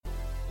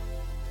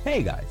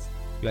Hey guys,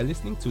 you are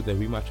listening to the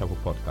Rhema Chapel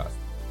podcast,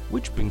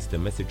 which brings the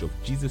message of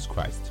Jesus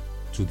Christ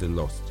to the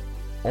lost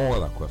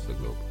all across the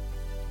globe.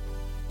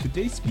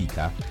 Today's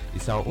speaker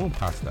is our own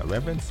pastor,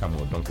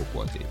 Rev.Samuel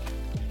Odonkor-Quartey,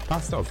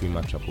 pastor of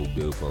Rhema Chapel,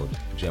 Bielefeld,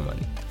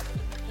 Germany.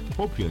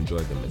 Hope you enjoy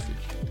the message.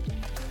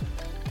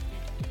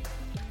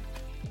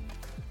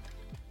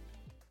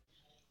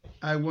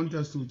 I want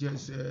us to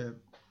just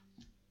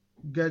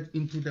get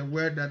into the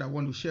word that I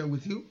want to share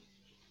with you.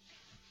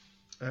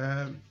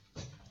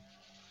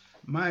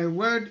 My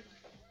word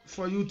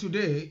for you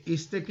today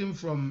is taken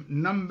from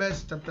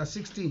Numbers chapter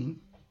 16,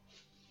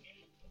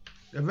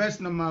 the verse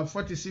number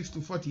 46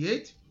 to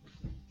 48.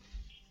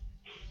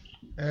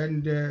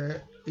 And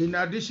in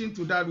addition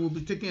to that, we'll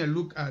be taking a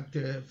look at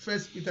 1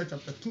 Peter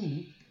chapter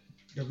 2,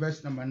 the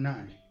verse number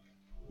 9.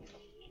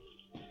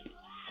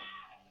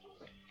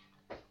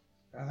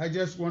 I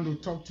just want to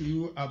talk to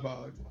you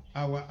about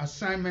our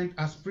assignment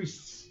as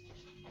priests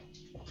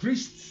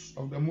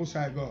of the Most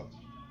High God.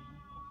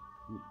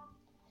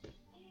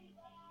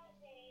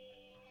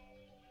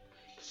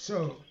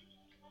 So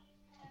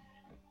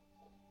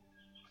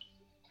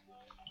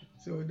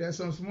there's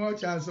some small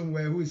child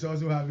somewhere who is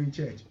also having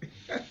church.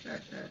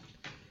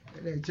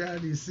 The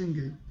child is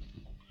singing.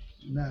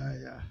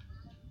 Yeah.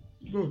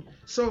 Good.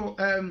 So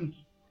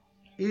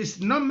it's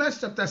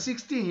Numbers chapter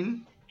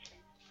 16,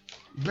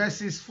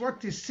 verses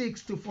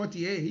 46 to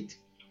 48.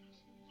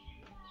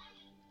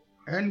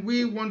 And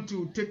we want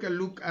to take a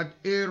look at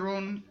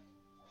Aaron,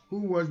 who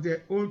was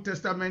the Old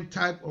Testament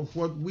type of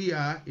what we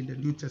are in the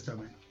New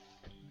Testament.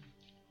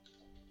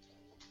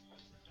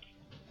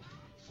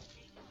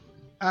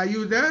 Are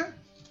you there?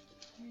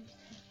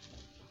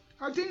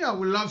 I think I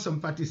would love some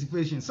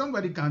participation.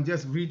 Somebody can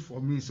just read for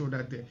me so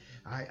that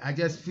I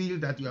just feel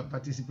that you are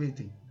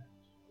participating.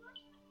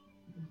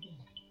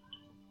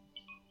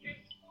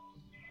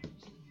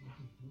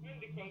 When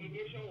the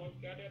congregation was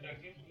gathered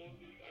against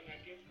Moses and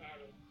against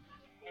Aaron,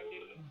 and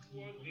they looked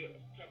towards the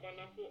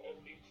tabernacle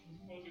of the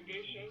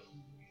congregation,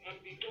 and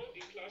behold,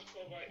 the cloud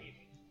covered it,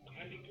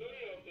 and the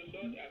glory of the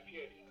Lord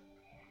appeared.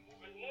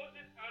 And Moses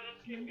and Aaron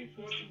came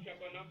before the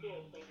tabernacle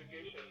of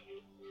congregation,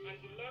 and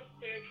the Lord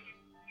said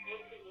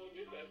unto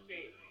Moses and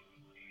saying,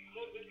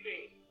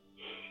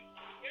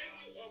 Get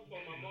you up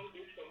from among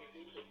this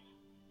congregation,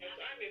 that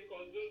I may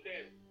consume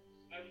them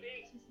as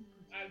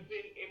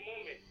in a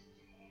moment.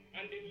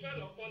 And they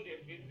fell upon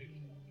their faces.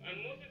 And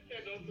Moses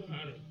said unto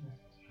Aaron,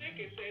 Take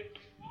a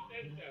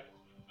censer,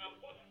 and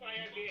put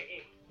fire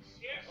therein,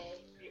 hereof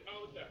the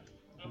altar,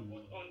 and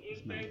put on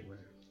incense,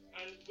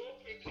 and go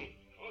quickly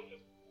unto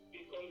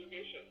the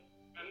congregation,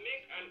 and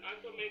make an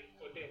atonement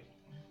for them.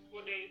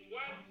 For there is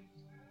one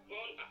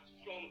gone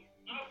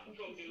out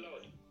from the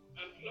Lord,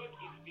 and flood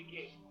is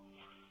begin.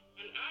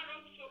 And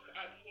Aaron took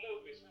as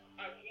Moses'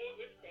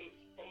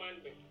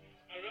 commandment,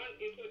 and ran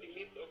into the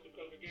midst of the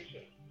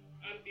congregation.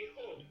 And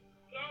behold,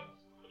 flood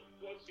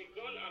was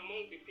begun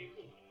among the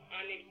people,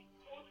 and it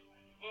put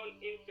on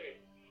incense,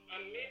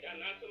 and made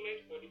an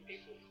atonement for the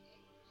people.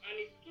 And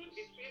it stood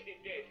between the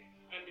dead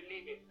and the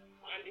living,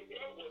 and the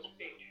flood was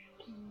stayed.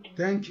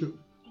 Thank you.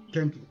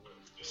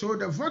 So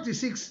the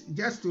 46,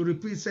 just to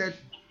repeat, said,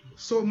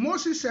 So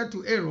Moses said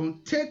to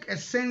Aaron, Take a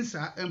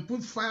censer and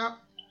put fire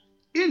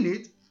in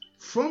it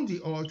from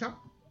the altar,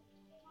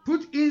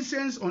 put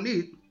incense on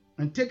it,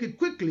 and take it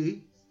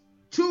quickly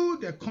to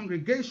the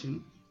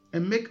congregation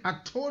and make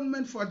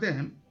atonement for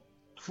them,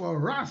 for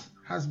wrath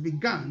has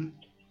begun,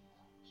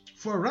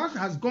 for wrath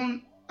has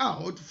gone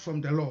out from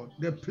the Lord,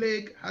 the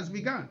plague has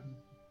begun.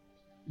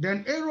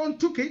 Then Aaron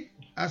took it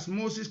as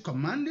Moses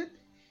commanded,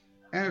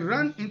 and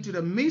ran into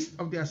the midst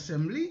of the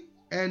assembly,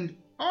 and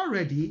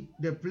already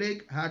the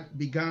plague had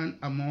begun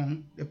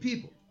among the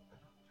people.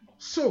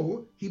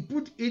 So he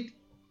put in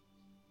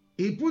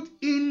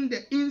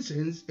the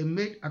incense and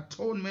made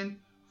atonement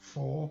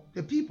for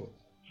the people.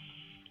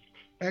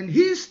 And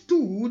he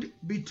stood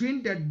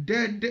between the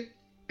dead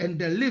and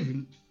the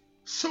living,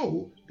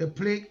 so the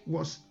plague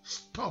was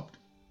stopped.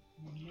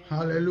 Amen.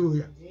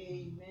 Hallelujah.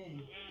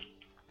 Amen.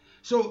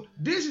 So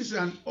this is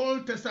an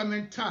Old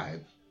Testament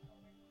type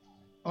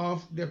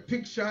of the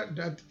picture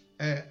that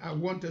I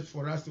wanted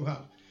for us to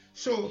have.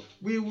 So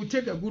we will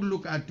take a good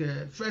look at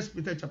 1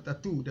 Peter chapter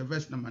 2, the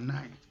verse number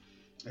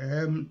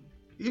 9.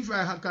 If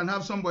I can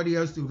have somebody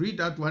else to read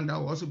that one, that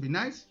would also be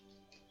nice.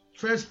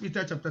 1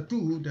 Peter chapter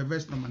 2, the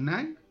verse number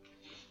 9.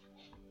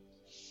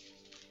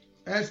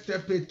 Este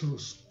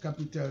Petrus,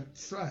 capital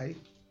 3,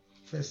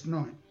 verse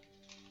 9.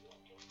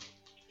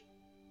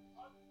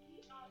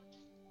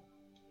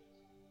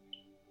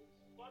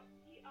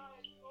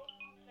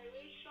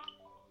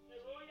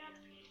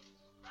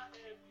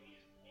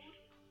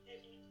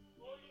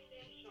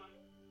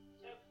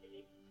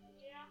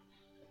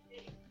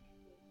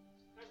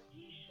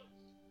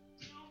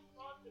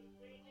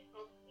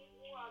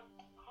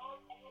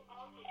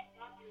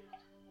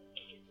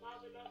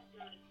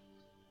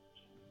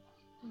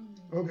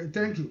 Okay,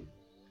 thank you.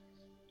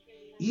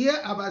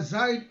 Hier aber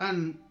seid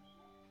ein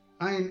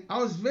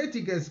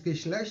auswärtiges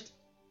Geschlecht,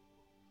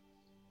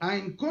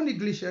 ein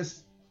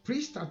königliches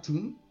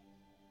Priestertum,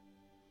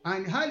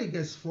 ein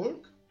heiliges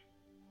Volk,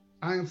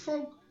 ein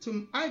Volk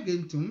zum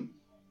Eigentum,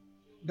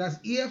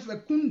 das ihr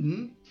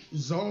verkünden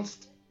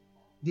sollst,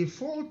 die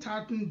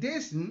Wohltaten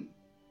dessen,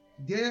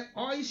 der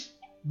euch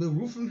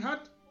berufen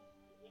hat,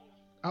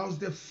 aus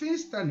der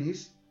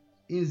Finsternis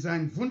in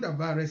sein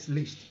wunderbares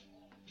Licht.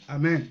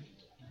 Amen.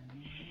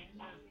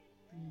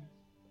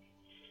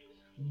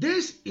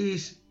 This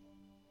is,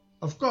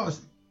 of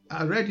course,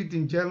 I read it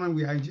in German.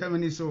 We are in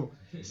Germany, so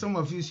some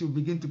of you should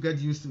begin to get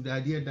used to the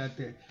idea that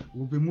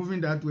we'll be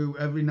moving that way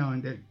every now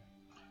and then.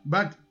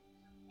 But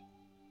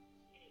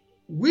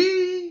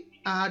we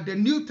are the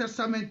New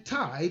Testament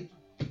type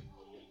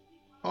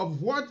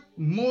of what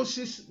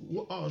Moses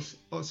was,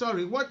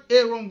 what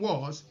Aaron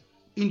was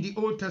in the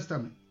Old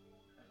Testament.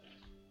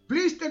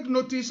 Please take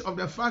notice of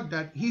the fact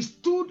that he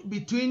stood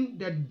between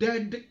the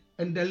dead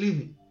and the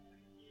living,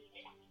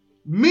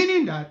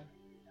 meaning that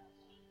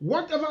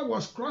whatever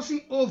was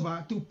crossing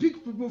over to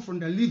pick people from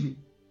the living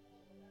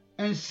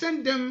and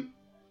send them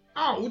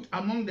out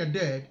among the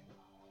dead,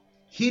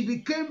 he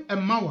became a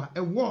mauer,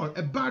 a wall,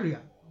 a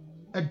barrier,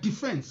 a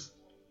defense.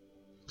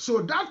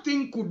 So that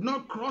thing could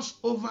not cross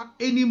over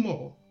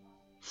anymore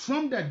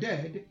from the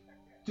dead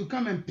to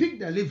come and pick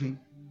the living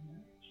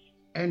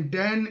and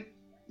then,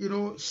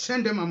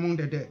 send them among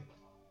the dead.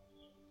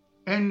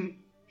 And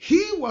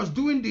he was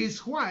doing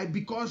this, why?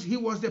 Because he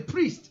was the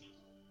priest.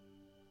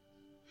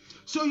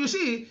 So you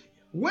see,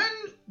 when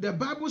the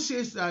Bible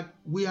says that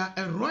we are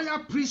a royal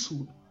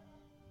priesthood,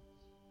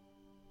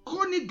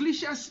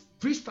 Königliches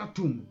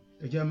Priestertum,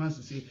 the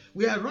Germans say,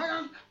 we are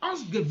royal,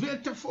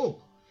 ausgewählte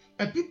Volk,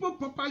 a people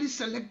properly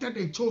selected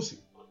and chosen.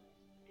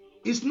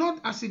 It's not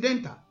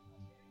accidental.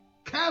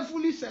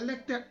 Carefully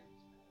selected,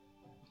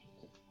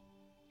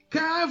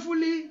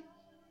 carefully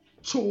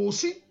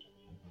chosen,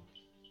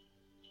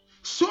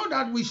 so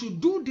that we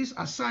should do this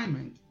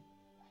assignment.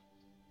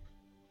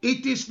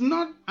 It is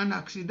not an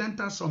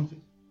accidental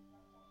something.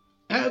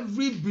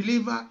 Every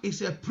believer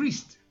is a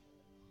priest.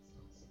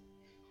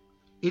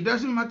 It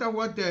doesn't matter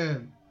what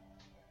the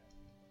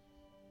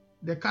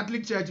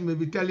Catholic Church may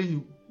be telling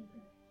you.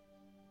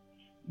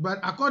 But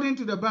according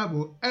to the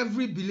Bible,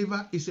 every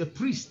believer is a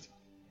priest.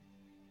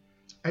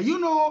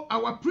 And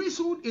our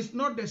priesthood is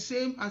not the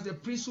same as the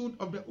priesthood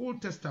of the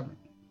Old Testament.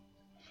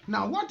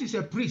 Now, what is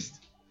a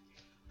priest?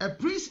 A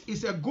priest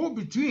is a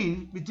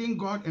go-between between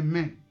God and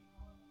men.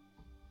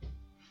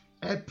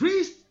 A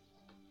priest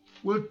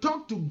will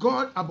talk to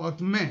God about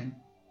men,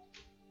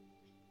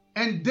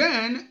 and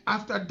then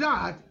after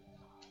that,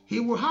 he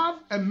will have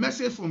a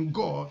message from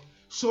God,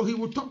 so he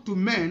will talk to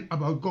men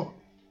about God.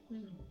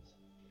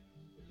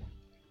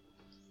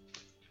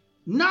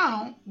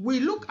 Now, we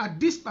look at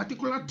this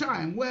particular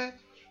time where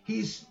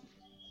his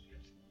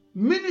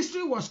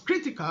ministry was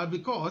critical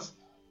because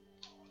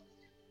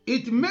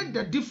it made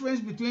the difference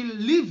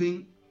between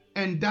living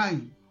and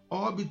dying,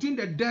 or between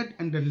the dead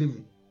and the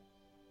living.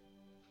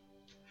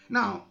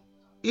 Now,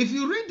 if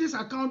you read this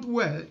account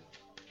well,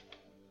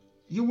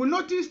 you will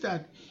notice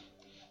that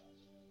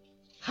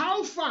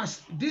how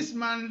fast this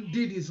man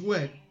did his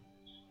work,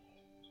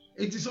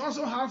 it is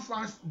also how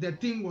fast the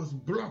thing was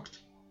blocked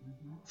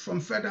from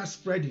further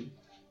spreading.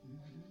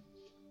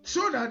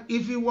 So that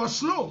if he was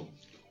slow,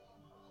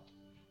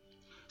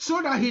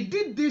 so that he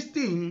did this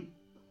thing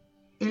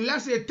in,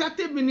 let's say,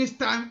 30 minutes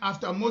time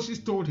after Moses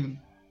told him.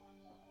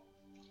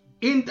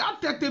 In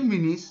that 30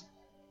 minutes,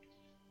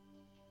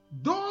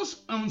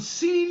 those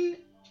unseen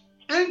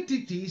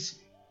entities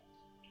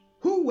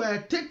who were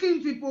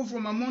taking people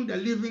from among the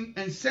living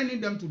and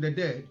sending them to the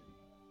dead,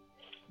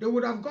 they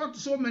would have got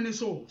so many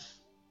souls.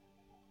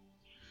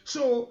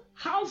 So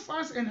how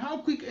fast and how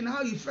quick and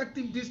how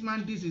effective this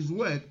man did his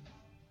work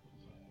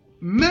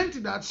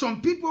meant that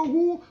some people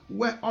who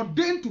were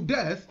ordained to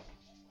death,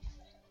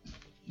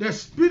 the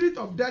spirit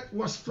of death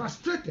was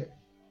frustrated,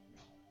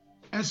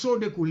 and so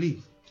they could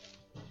live.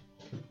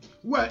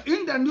 Well,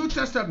 in the New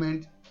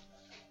Testament,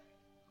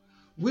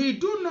 we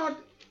do not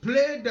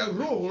play the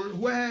role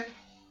where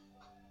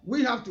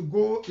we have to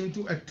go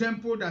into a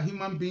temple that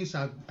human beings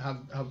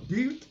have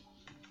built,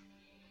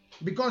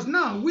 because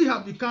now we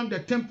have become the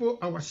temple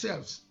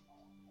ourselves.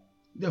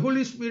 The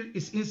Holy Spirit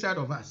is inside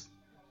of us.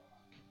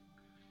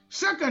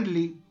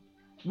 Secondly,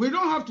 we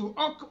don't have to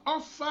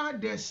offer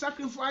the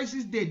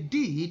sacrifices they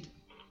did,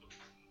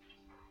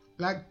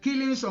 like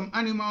killing some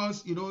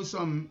animals,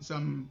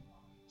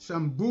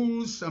 some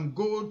bulls, some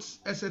goats,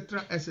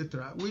 etc.,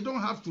 etc. We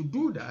don't have to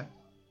do that,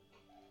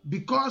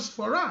 because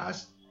for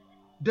us,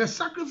 the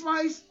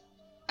sacrifice,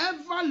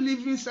 ever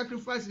living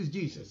sacrifice, is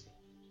Jesus.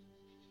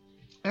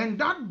 And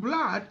that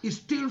blood is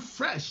still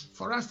fresh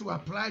for us to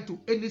apply to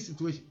any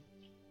situation.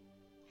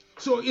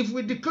 So if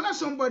we declare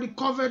somebody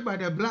covered by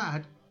the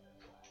blood,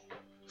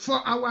 for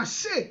our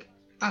sake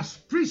as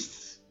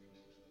priests,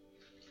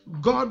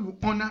 God will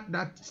honor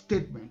that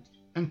statement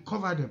and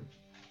cover them.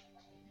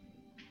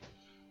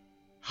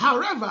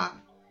 However,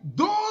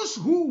 those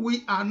who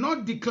we are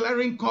not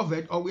declaring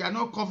covered, or we are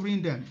not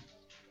covering them,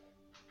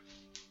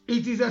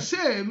 it is the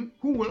same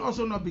who will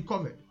also not be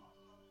covered.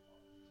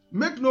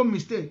 Make no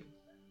mistake.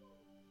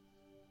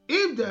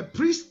 If the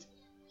priest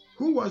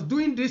who was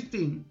doing this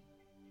thing,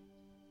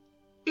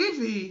 if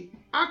he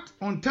act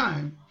on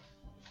time,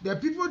 the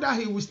people that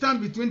he will stand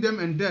between them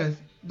and death,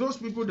 those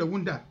people, they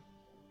won't die.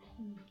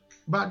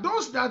 But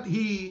those that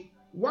he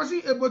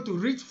wasn't able to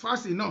reach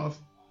fast enough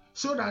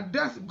so that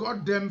death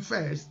got them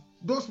first,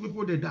 those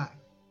people, they die.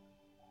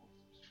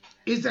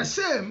 It's the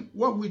same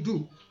what we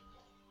do.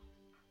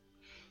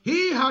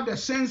 He had a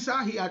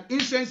censer, he had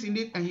incense in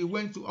it, and he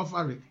went to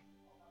offer it.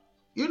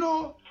 You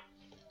know,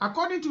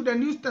 according to the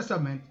New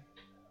Testament,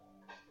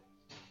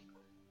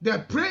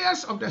 the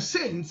prayers of the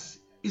saints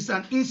is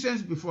an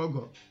incense before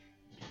God.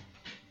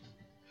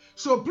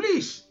 So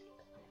please,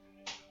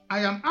 I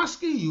am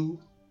asking you,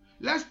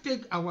 let's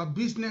take our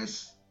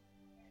business,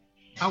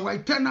 our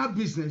eternal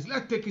business,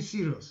 let's take it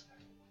serious.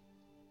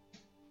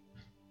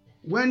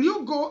 When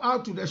you go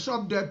out to the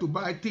shop there to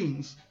buy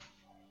things,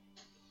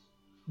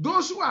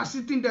 those who are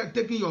sitting there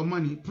taking your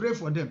money, pray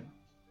for them.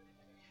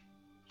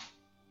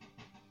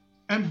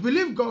 And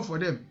believe God for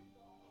them.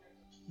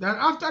 That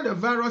after the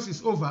virus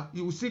is over,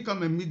 you will still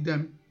come and meet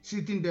them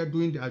sitting there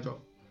doing their job.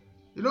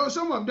 You know,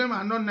 some of them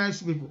are not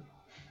nice people.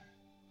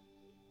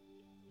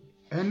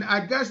 And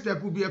I guess there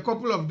could be a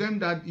couple of them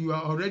that you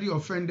are already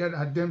offended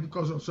at them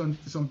because of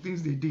some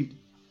things they did.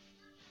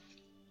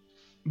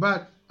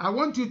 But I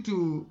want you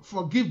to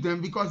forgive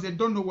them because they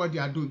don't know what they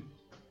are doing.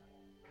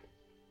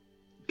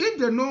 If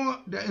they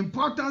know the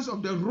importance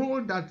of the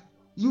role that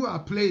you are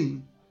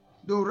playing,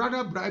 they will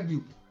rather bribe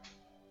you.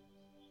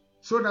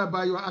 So that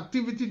by your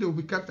activity they will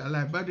be kept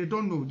alive. But they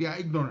don't know, they are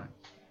ignorant.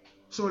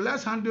 So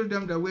let's handle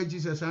them the way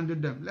Jesus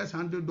handled them. Let's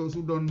handle those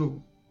who don't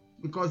know.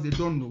 Because they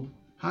don't know,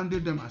 handle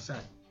them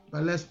aside.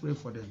 But let's pray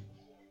for them.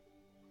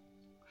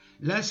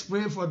 Let's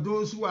pray for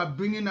those who are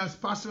bringing us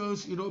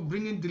parcels,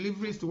 bringing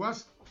deliveries to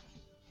us.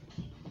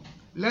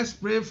 Let's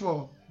pray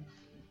for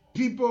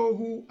people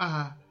who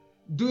are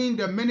doing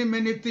the many,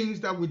 many things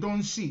that we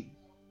don't see.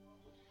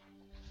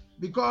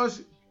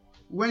 Because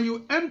when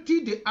you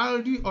empty the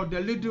Aldi or the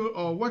Lidl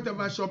or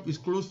whatever shop is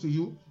close to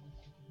you,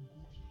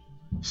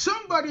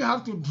 somebody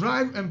have to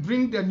drive and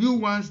bring the new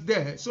ones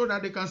there so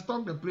that they can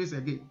stock the place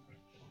again.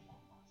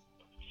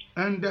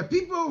 And the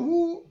people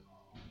who,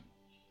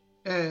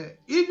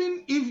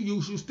 even if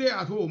you should stay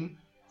at home,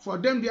 for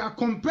them they are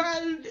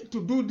compelled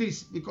to do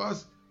this,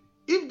 because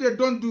if they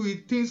don't do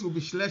it, things will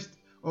be things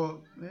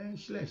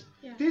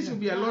will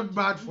be a lot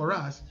bad for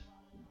us.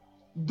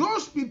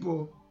 Those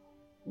people,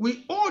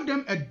 we owe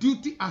them a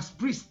duty as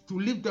priests to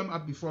lift them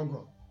up before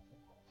God,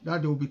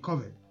 that they will be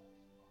covered.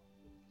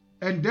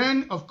 And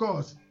then, of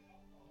course,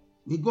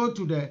 we go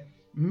to the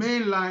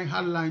mainline,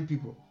 hardline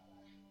people,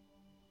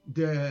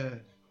 the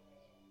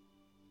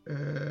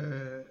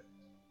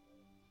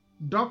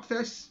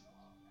doctors,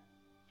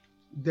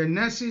 the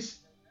nurses,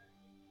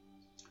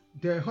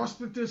 the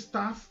hospital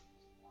staff.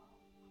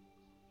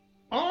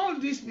 All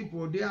these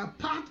people, they are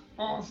part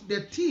of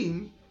the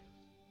team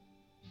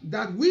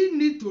that we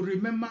need to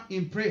remember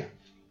in prayer.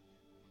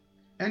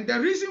 And the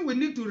reason we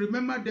need to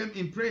remember them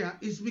in prayer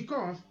is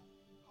because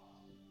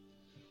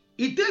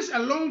it takes a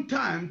long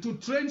time to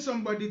train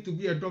somebody to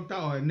be a doctor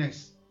or a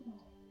nurse.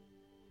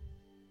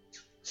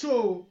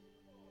 So,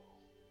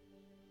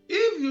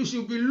 if you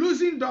should be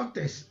losing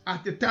doctors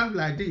at a time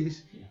like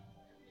this,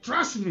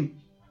 trust me,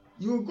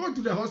 you go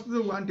to the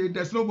hospital one day,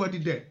 there's nobody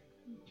there.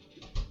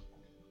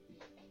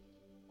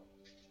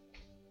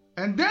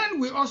 And then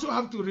we also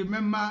have to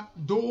remember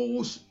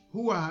those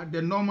who are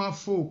the normal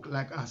folk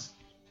like us.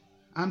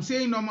 I'm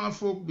saying normal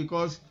folk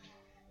because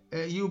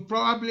you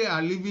probably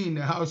are living in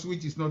a house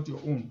which is not your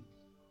own.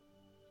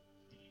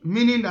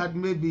 Meaning that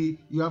maybe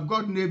you have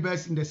got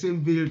neighbors in the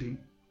same building.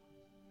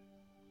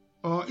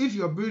 Or if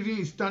your building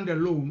is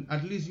standalone,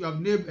 at least you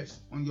have neighbors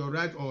on your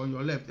right or on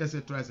your left,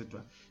 etc.,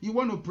 etc. You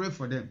want to pray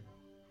for them.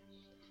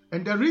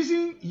 And the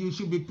reason you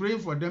should be praying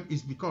for them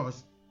is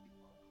because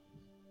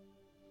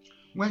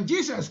when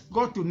Jesus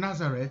got to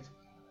Nazareth,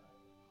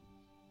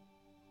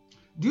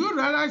 do you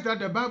realize that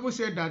the Bible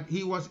said that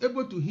he was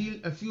able to heal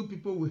a few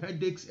people with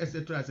headaches,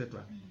 etc.,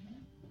 etc.,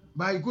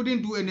 but he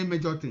couldn't do any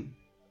major thing?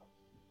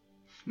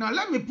 Now,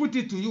 let me put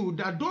it to you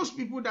that those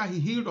people that he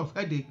healed of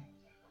headache,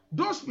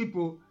 those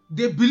people,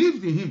 they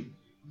believed in him.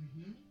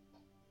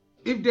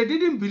 If they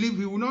didn't believe,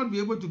 he would not be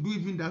able to do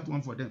even that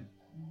one for them.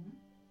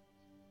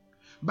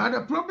 But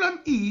the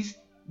problem is,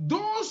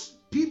 those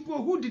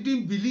people who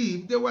didn't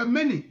believe, there were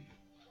many.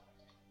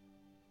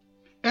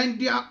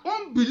 And their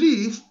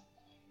unbelief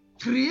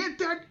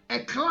created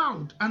a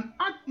cloud, an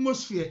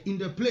atmosphere in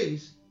the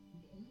place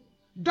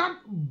that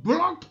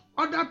blocked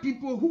other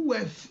people who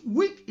were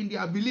weak in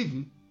their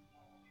believing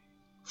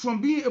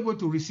from being able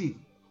to receive.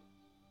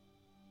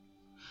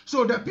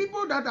 So the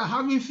people that are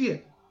having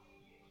fear,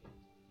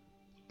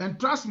 and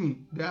trust me,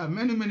 there are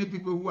many, many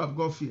people who have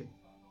got fear.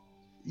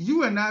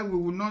 You and I, we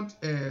will not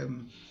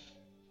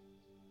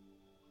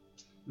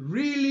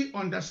really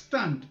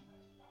understand,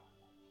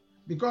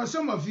 because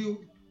some of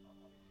you,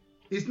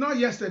 it's not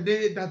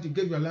yesterday that you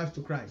gave your life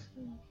to Christ.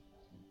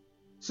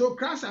 So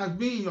Christ has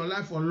been in your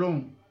life for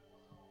long.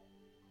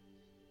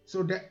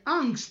 So the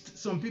angst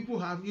some people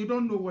have, you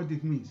don't know what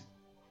it means.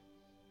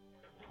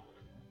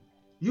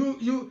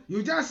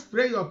 You just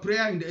pray your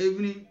prayer in the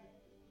evening.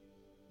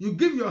 You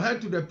give your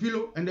head to the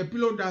pillow and the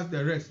pillow does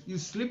the rest. You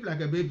sleep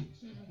like a baby.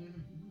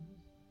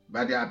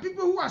 But there are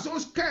people who are so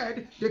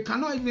scared they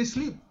cannot even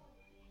sleep.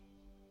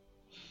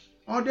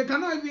 Or they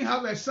cannot even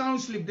have a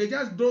sound sleep. They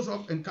just doze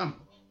off and come.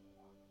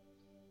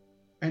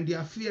 And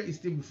their fear is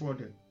still before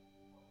them.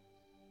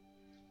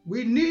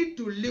 We need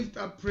to lift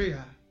up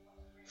prayer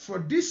for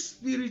this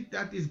spirit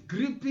that is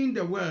gripping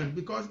the world,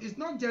 because it's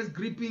not just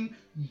gripping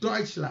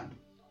Deutschland.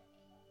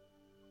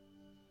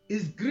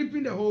 It's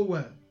gripping the whole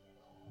world.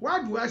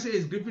 Why do I say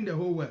it's gripping the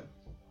whole world?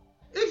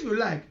 If you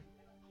like,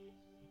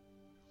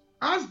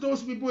 ask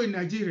those people in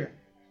Nigeria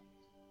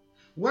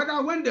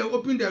whether when they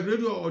open the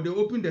radio or they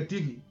open the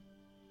TV,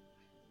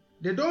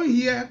 they don't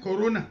hear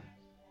corona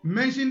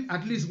mentioned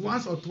at least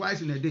once or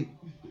twice in a day.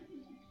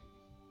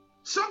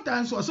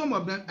 Sometimes for some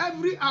of them,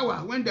 every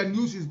hour when the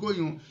news is going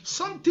on,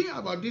 something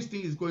about this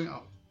thing is going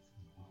out.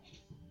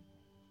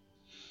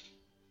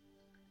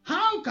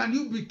 How can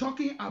you be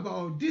talking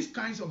about these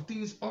kinds of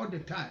things all the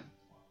time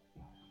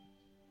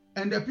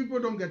and the people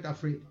don't get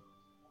afraid?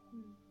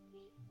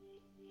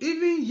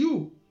 Even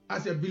you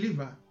as a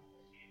believer,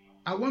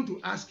 I want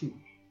to ask you,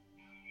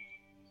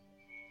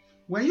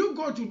 when you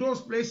go to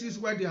those places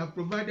where they have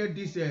provided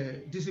these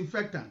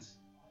disinfectants,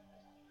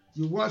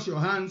 you wash your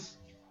hands.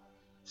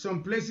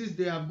 Some places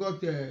they have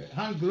got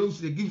hand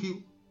gloves they give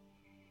you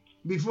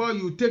before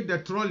you take the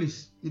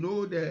trolleys, the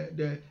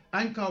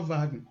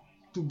Odonkor-Quartey,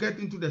 to get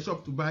into the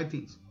shop to buy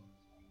things.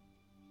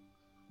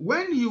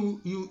 When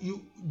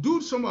you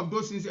do some of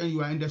those things and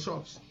you are in the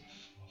shops,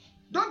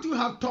 don't you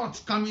have thoughts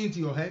coming into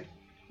your head?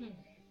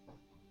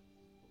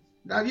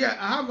 That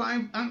I have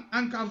an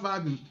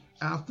Odonkor-Quartey,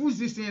 I have pushed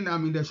this thing and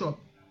I'm in the shop.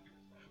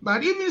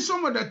 But even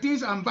some of the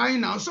things I'm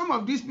buying now, some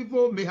of these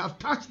people may have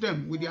touched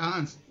them with their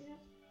hands.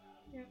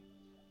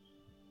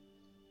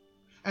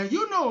 And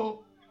you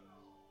know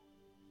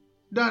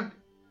that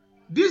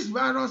this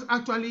virus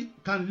actually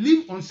can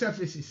live on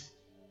surfaces.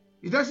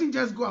 It doesn't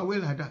just go away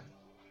like that.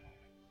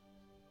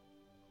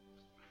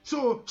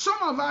 So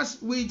some of us,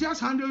 we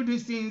just handle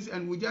these things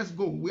and we just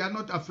go. We are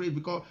not afraid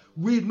because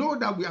we know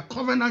that we are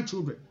covenant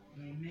children.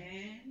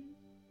 Amen.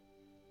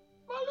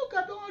 But look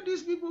at all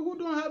these people who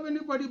don't have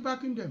anybody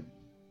backing them.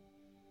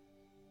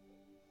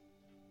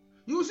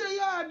 You say,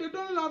 they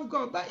don't love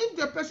God. But if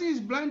the person is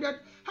blinded,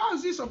 how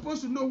is he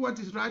supposed to know what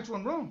is right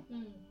from wrong?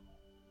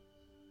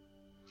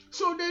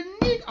 So they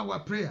need our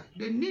prayer.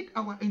 They need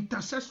our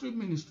intercessory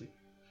ministry.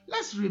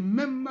 Let's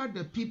remember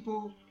the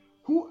people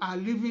who are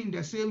living in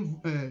the same,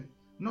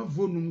 not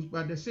volumes,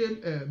 but the same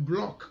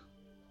block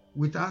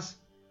with us.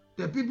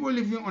 The people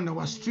living on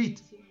our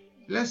street.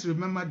 Let's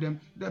remember them.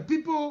 The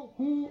people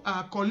who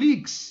are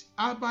colleagues,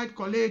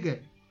 Arbeitskollegen,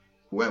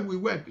 where we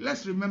work.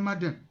 Let's remember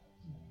them.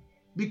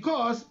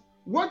 Because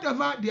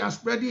whatever they are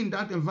spreading in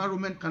that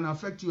environment can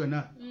affect you and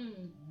I.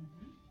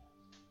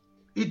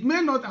 It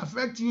may not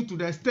affect you to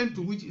the extent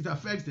to which it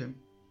affects them,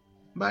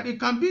 but it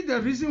can be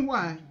the reason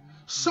why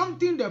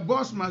something the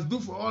boss must do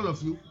for all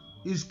of you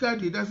is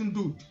scared he doesn't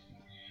do it.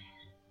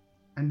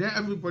 And then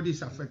everybody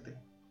is affected.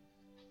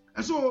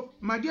 And so,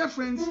 my dear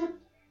friends,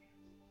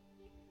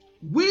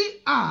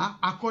 we are,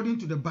 according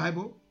to the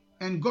Bible,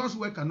 and God's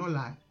word cannot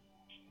lie,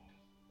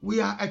 we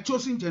are a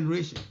chosen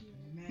generation.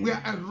 Amen. We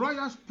are a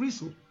royal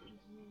priesthood.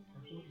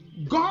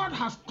 God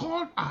has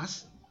called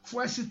us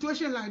for a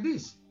situation like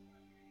this.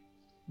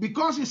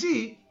 Because you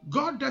see,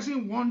 God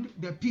doesn't want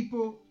the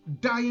people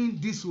dying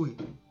this way.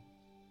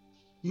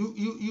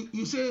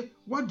 You say,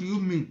 what do you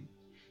mean?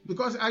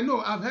 Because I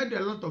know I've heard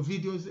a lot of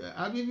videos.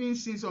 I've even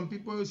seen some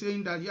people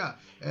saying that,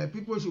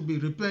 people should be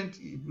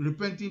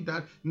repenting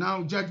that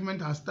now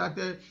judgment has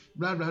started,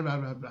 blah, blah, blah,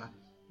 blah, blah.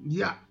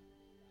 Yeah.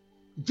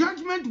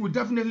 Judgment will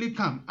definitely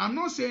come. I'm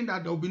not saying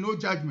that there will be no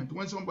judgment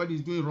when somebody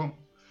is doing wrong.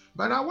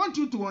 But I want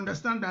you to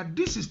understand that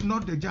this is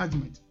not the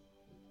judgment.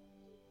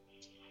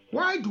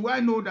 Why do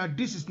I know that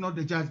this is not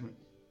the judgment?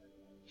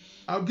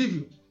 I'll give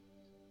you.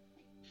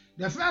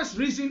 The first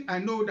reason I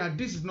know that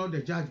this is not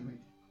the judgment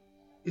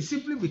is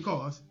simply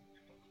because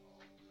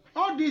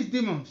all these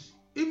demons,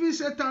 even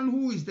Satan,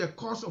 who is the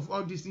cause of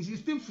all these things, is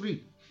still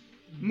free,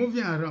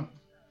 moving around.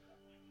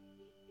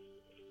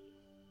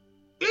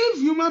 If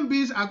human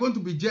beings are going to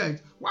be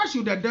judged, why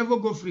should the devil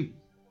go free?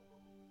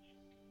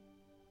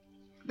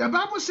 The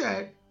Bible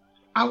said,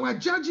 our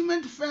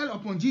judgment fell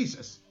upon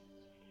Jesus.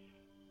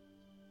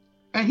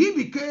 And he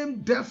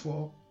became,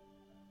 therefore,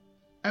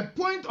 a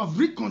point of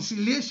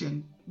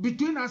reconciliation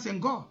between us and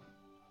God.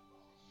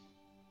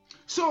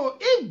 So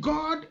if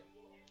God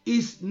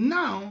is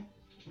now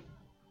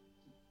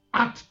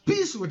at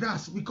peace with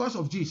us because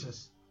of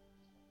Jesus,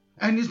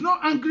 and is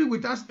not angry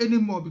with us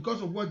anymore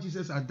because of what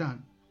Jesus has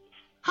done,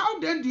 how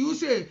then do you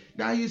say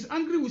that he is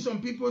angry with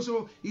some people,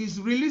 so he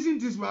is releasing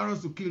this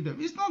virus to kill them?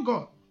 It's not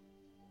God.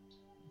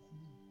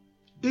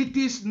 It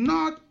is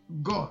not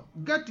God.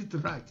 Get it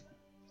right.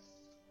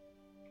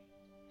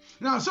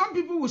 Now, some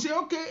people will say,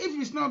 okay, if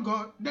it's not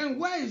God, then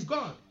where is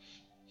God?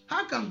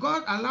 How can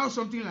God allow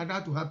something like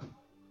that to happen?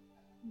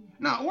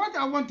 Now, what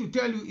I want to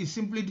tell you is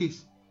simply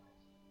this.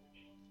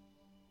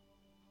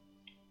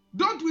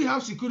 Don't we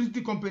have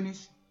security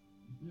companies?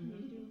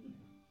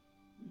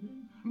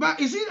 But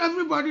is it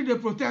everybody they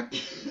protect?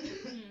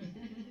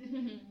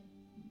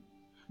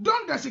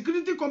 Don't the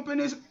security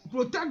companies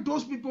protect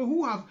those people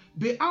who have,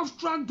 they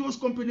abstract those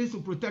companies to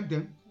protect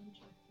them?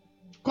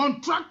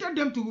 Contracted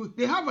them to,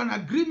 they have an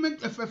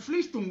agreement, a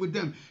verpflichtung with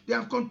them. They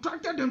have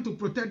contracted them to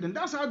protect them.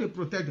 That's how they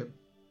protect them.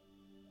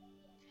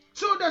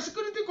 So the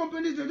security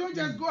companies, they don't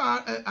just go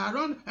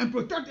around and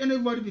protect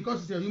anybody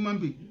because it's a human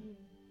being.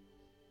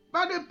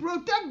 But they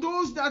protect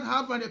those that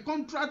have a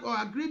contract or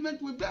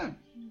agreement with them.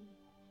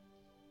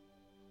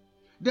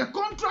 The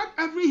contract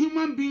every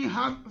human being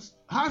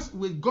has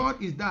with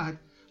God is that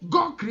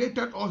God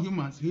created all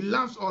humans. He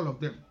loves all of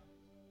them.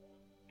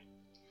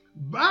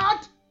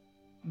 But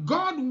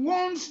God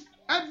wants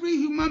every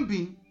human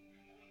being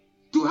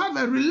to have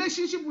a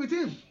relationship with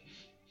Him.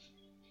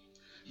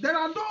 There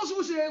are those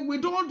who say, we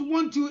don't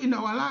want you in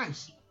our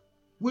lives.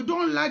 We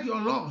don't like your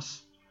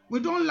laws. We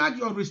don't like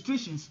your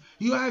restrictions.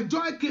 You are a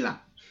joy killer.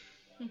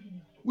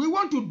 We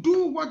want to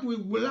do what we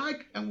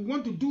like, and we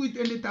want to do it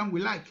anytime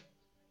we like.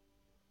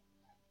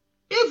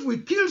 If we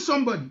kill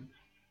somebody,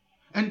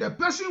 and the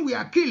person we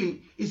are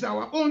killing is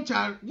our own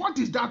child, what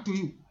is that to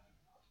you?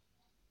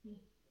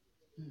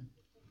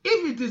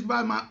 If it is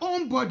by my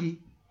own body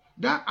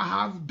that I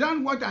have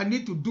done what I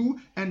need to do,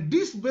 and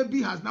this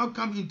baby has now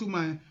come into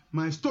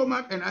my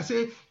stomach, and I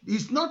say,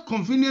 it's not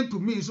convenient to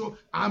me, so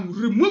I'm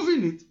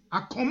removing it,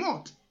 I come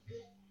out.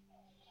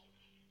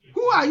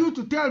 Who are you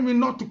to tell me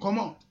not to come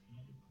out?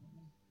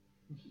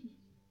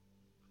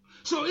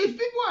 So if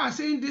people are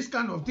saying this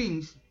kind of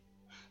things,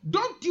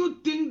 don't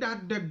you think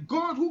that the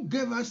God who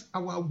gave us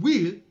our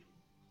will,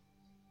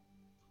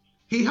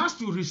 He has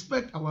to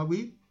respect our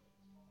will?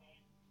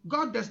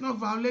 God does not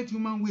violate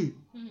human will.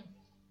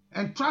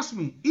 And trust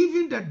me,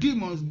 even the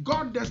demons,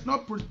 God does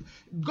not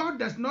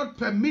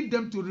permit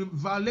them to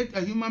violate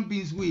a human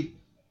being's will.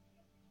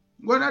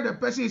 Whether the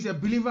person is a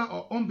believer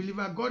or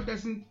unbeliever, God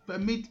doesn't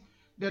permit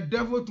the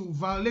devil to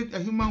violate a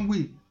human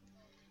will.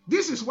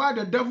 This is why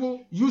the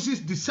devil uses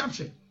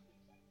deception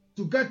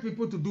to get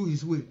people to do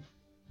his will.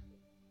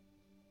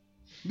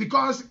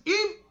 Because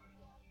if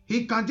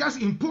he can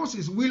just impose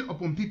his will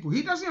upon people,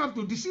 he doesn't have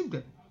to deceive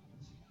them.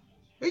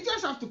 He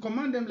just has to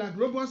command them like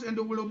robots and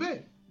they will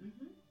obey.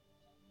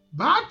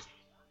 But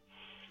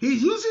he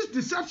uses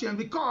deception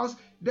because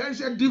there is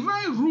a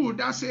divine rule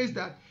that says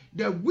that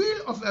the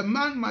will of a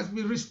man must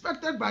be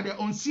respected by the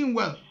unseen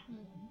world.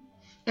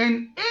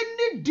 And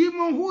any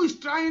demon who is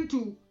trying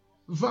to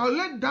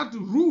violate that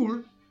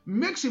rule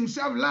makes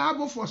himself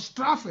liable for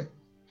strafe.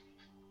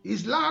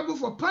 Is liable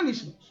for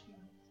punishment.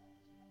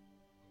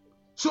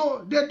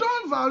 So they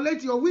don't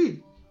violate your will.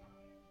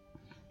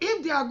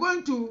 If they are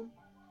going to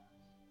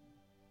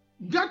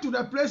get to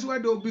the place where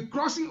they will be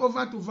crossing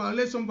over to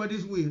violate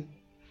somebody's will,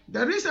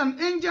 there is an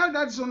angel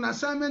that is on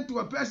assignment to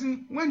a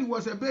person when he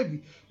was a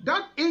baby.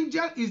 That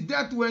angel is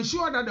there to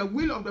ensure that the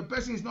will of the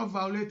person is not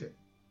violated.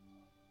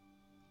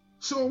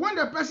 So when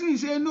the person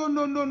is saying,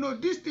 no,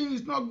 this thing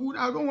is not good,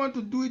 I don't want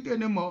to do it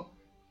anymore.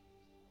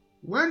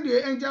 When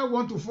the angel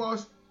wants to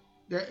force,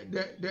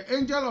 the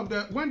angel of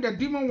the, when the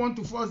demon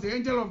wants to force, the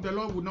angel of the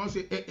Lord would not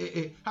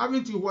say,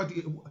 haven't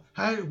you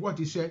heard what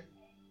he said?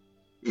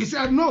 He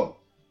said, no,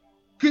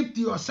 keep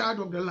to your side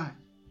of the line.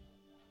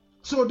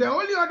 So the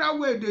only other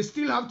way they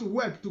still have to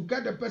work to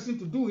get the person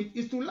to do it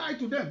is to lie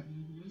to them.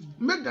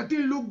 Make the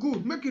thing look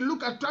good, make it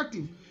look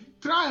attractive.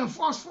 Try and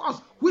force,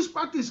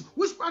 whisper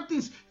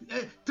things,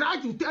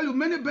 try to tell you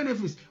many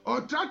benefits,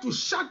 or try to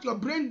shut your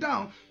brain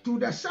down to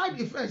the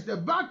side effects, the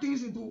bad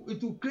things it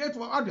will create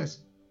for others,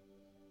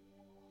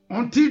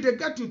 until they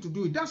get you to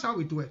do it. That's how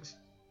it works.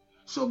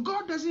 So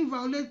God doesn't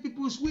violate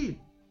people's will.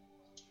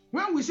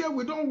 When we say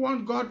we don't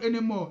want God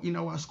anymore in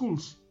our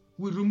schools,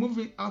 we remove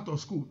it out of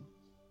school.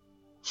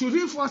 Should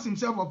He force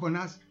Himself upon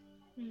us?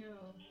 No.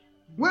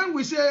 When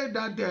we say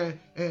that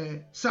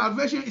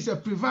salvation is a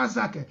private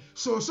zake,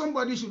 so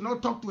somebody should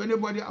not talk to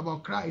anybody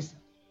about Christ,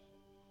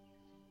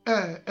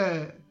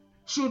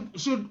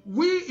 should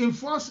we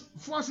force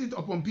it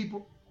upon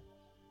people?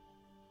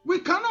 We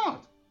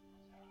cannot.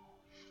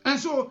 And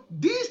so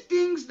these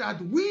things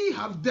that we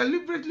have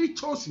deliberately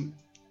chosen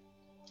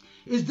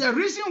is the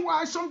reason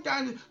why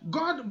sometimes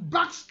God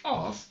backs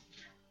off,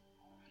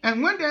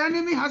 and when the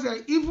enemy has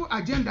an evil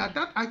agenda,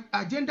 that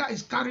agenda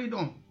is carried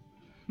on.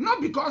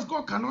 Not because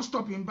God cannot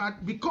stop him,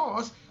 but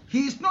because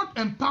he is not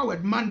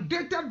empowered,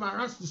 mandated by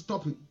us to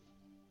stop him.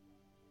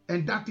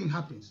 And that thing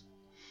happens.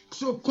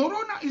 So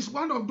Corona is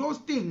one of those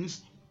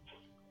things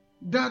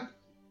that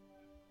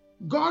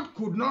God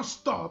could not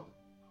stop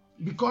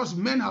because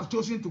men have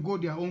chosen to go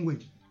their own way.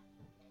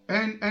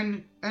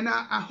 And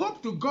I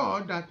hope to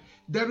God that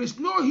there is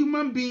no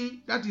human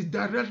being that is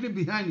directly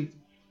behind it.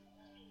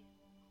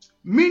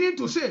 Meaning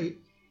to say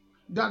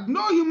that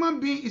no human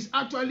being is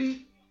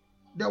actually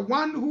the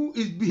one who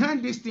is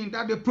behind this thing,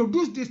 that they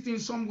produced this thing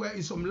somewhere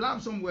in some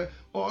lab somewhere,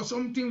 or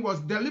something was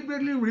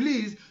deliberately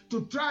released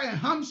to try and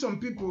harm some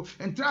people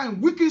and try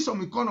and weaken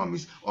some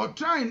economies, or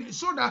trying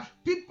so that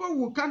people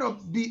will kind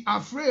of be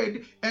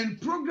afraid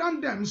and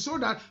program them so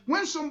that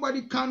when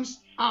somebody comes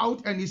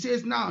out and he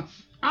says, now,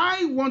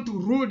 I want to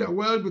rule the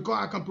world because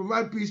I can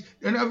provide peace,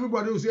 and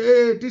everybody will say,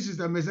 hey, this is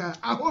the Messiah.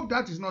 I hope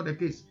that is not the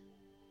case.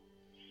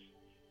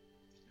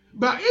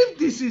 But if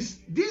this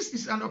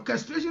is an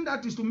orchestration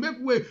that is to make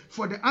way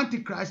for the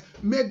Antichrist,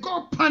 may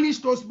God punish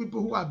those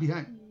people who are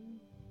behind.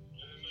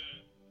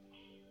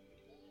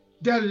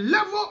 The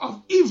level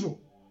of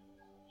evil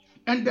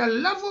and the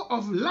level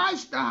of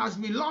lives that has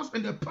been lost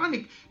and the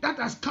panic that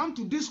has come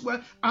to this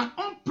world, an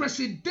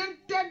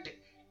unprecedented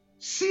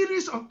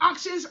series of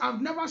actions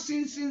I've never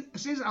seen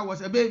since I was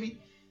a baby.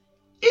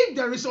 If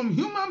there is some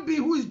human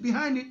being who is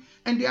behind it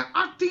and they are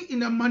acting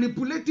in a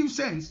manipulative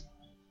sense,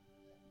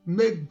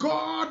 may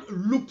God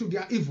look to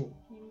their evil.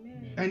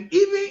 Amen. And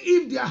even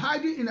if they are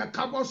hiding in a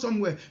cupboard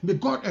somewhere, may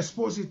God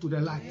expose it to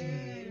the light.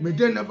 Amen. May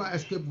they never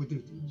escape with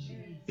it.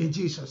 In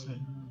Jesus'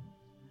 name.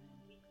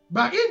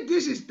 But if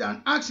this is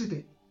an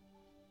accident,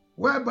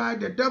 whereby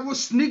the devil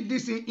sneaked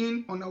this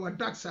in on our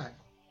dark side,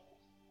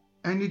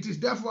 and it is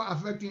therefore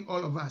affecting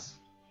all of us,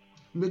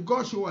 may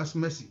God show us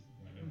mercy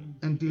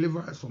and deliver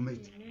us from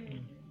it.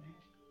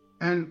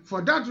 And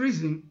for that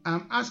reason,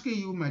 I'm asking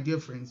you, my dear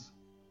friends,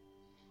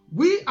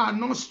 we are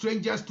not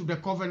strangers to the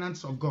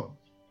covenants of God.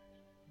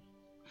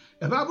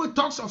 The Bible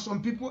talks of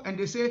some people and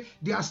they say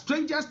they are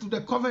strangers to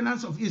the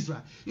covenants of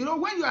Israel. You know,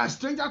 when you are a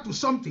stranger to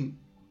something,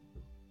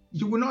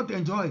 you will not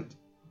enjoy it.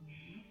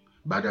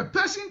 But the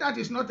person that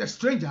is not a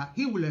stranger,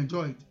 he will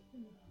enjoy it.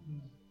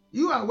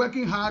 You are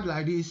working hard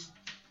like this.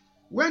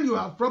 When you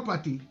have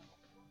property,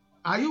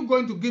 are you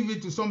going to give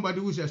it to somebody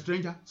who is a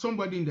stranger,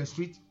 somebody in the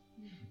street?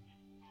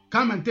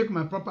 Come and take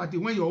my property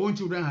when your own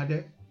children are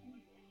there.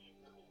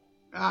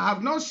 I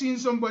have not seen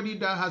somebody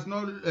that has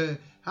not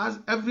has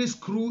every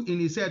screw in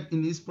his head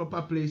in his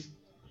proper place,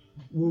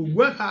 will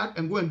work hard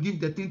and go and give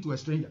the thing to a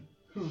stranger.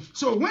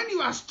 So when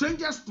you are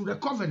strangers to the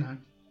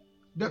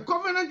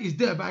covenant is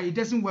there, but it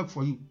doesn't work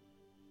for you.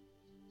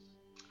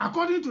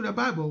 According to the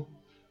Bible,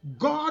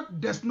 God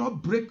does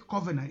not break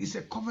covenant. He's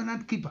a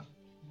covenant keeper.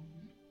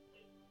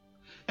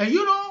 And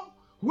you know,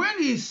 when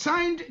he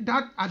signed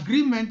that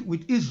agreement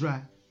with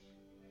Israel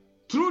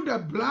through the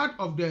blood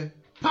of the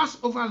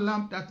Passover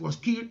lamb that was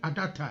killed at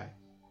that time,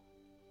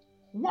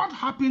 what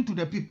happened to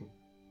the people?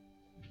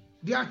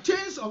 Their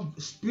chains of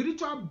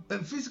spiritual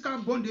and physical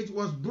bondage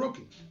was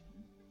broken.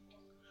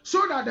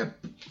 So that the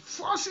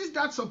forces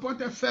that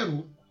supported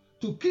Pharaoh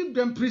to keep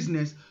them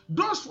prisoners,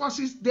 those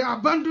forces, they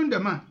abandoned the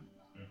man.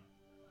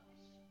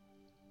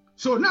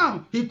 So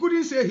now, he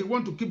couldn't say he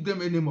wants to keep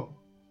them anymore.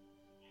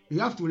 He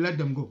has to let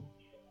them go.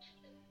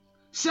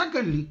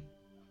 Secondly,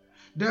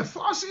 the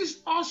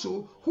forces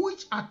also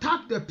which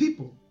attacked the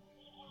people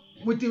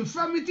with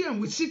infirmity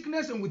and with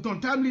sickness and with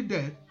untimely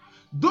death,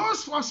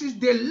 those forces,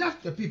 they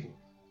left the people.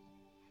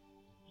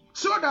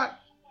 So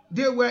that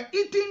they were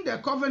eating the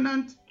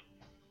covenant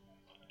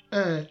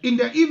in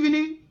the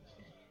evening,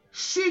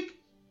 sick,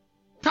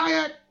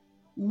 tired,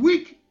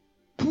 weak,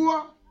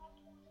 poor,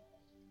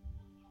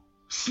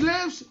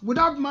 slaves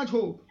without much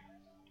hope.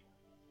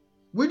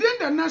 Within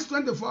the next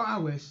 24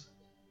 hours,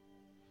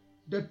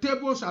 the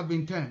tables have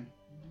been turned.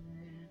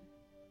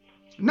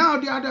 Now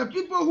there are the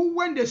people who,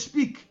 when they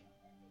speak,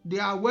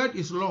 their word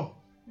is law.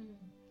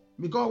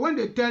 Because when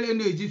they tell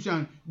any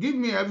Egyptian, give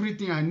me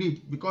everything I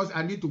need because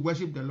I need to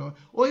worship the Lord.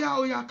 Oh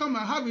yeah, come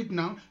and have it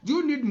now. Do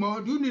you need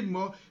more? Do you need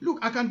more? Look,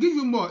 I can give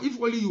you more if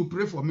only you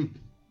pray for me.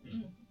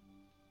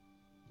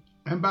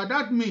 And by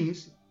that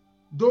means,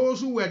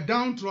 those who were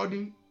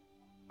downtrodden,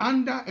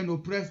 under and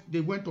oppressed,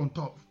 they went on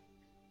top.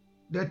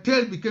 The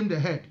tail became the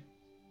head,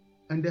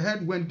 and the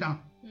head went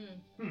down.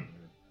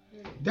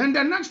 Then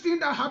the next thing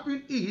that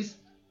happened is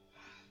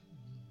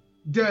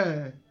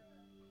the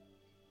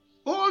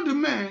old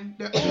men,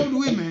 the old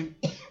women,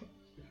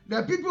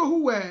 the people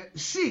who were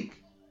sick,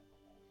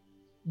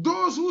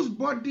 those whose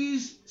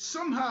bodies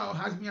somehow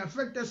has been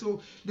affected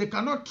so they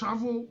cannot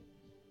travel,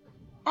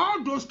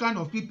 all those kind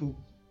of people,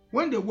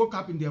 when they woke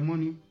up in the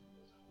morning,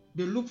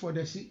 they look for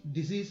the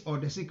disease or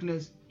the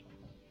sickness.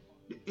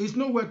 It's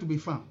nowhere to be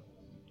found.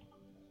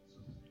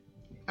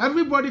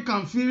 Everybody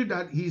can feel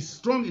that he's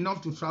strong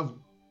enough to travel.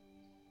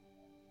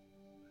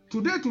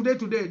 Today,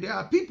 there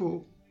are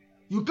people,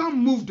 you can't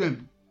move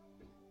them.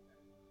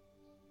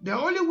 The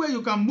only way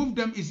you can move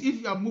them is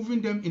if you are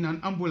moving them in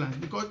an ambulance.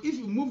 Because if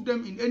you move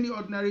them in any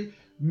ordinary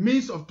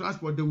means of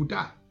transport, they will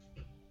die.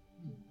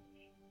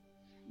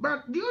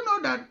 But do you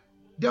know that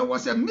there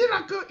was a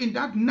miracle in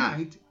that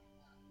night?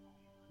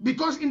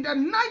 Because in the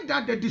night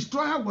that the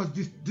destroyer was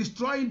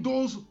destroying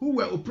those who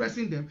were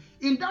oppressing them,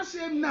 in that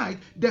same night,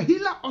 the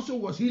healer also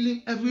was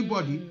healing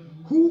everybody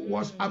who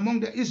was among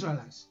the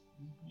Israelites.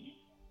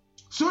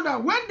 So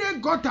that when they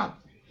got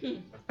up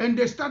and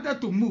they started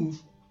to move,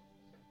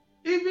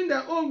 even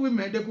the old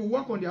women, they could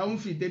walk on their own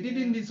feet. They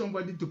didn't need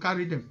somebody to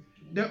carry them.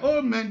 The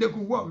old men, they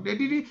could walk. They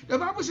didn't. The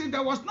Bible says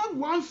there was not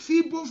one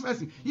feeble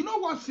person. You know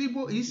what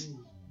feeble is?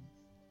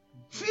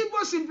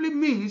 Feeble simply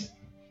means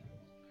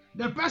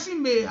the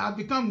person may have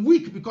become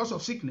weak because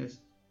of sickness,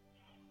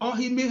 or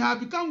he may have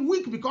become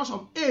weak because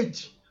of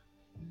age.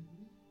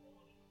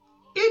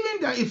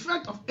 Even the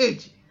effect of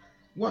age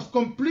was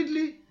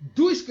completely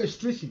Jewish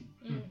castration,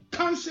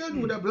 cancelled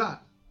with the blood.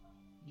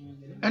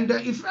 And the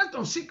effect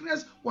of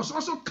sickness was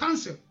also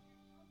cancelled.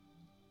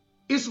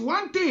 It's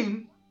one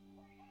thing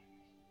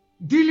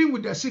dealing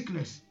with the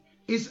sickness.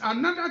 It's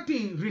another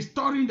thing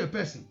restoring the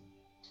person.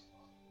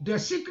 The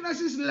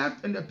sicknesses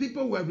left and the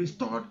people were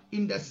restored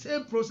in the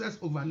same process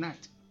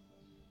overnight.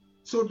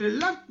 So they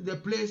left the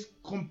place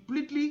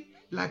completely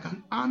like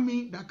an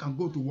army that can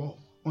go to war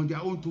on their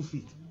own 2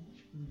 feet.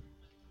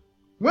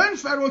 When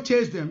Pharaoh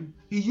chased them,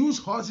 he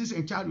used horses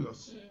and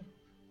chariots.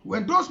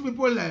 When those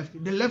people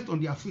left, they left on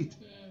their feet.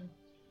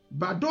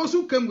 But those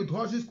who came with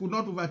horses could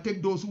not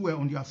overtake those who were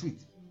on their feet,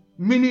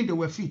 meaning they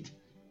were fit.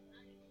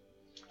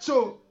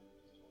 So,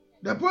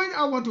 the point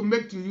I want to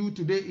make to you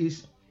today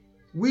is,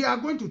 we are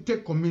going to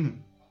take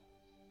communion.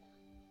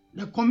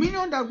 The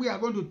communion that we are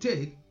going to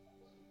take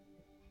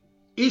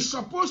is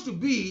supposed to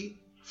be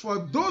for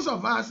those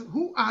of us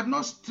who are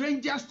not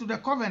strangers to the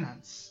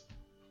covenants.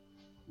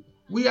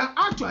 We are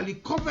actually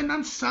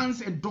covenant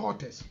sons and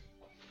daughters.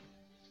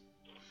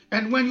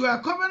 And when you are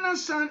a covenant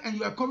son and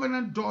you are a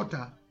covenant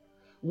daughter,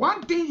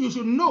 one thing you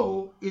should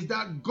know is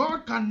that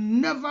God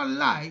can never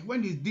lie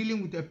when he's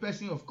dealing with a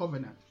person of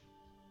covenant.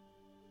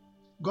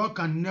 God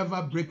can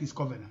never break his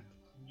covenant.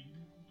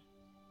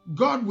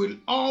 God will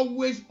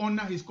always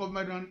honor his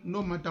covenant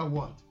no matter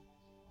what.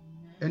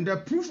 And the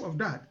proof of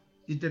that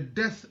is the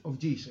death of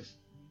Jesus.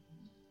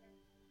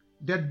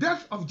 The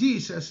death of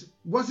Jesus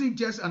wasn't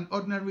just an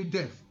ordinary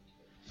death.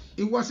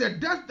 It was a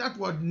death that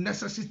was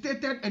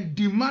necessitated and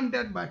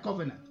demanded by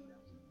covenant.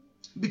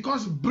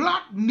 Because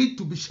blood needs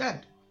to be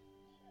shed.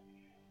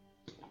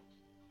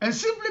 And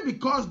simply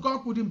because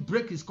God couldn't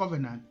break his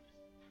covenant,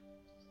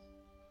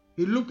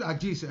 he looked at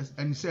Jesus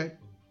and he said,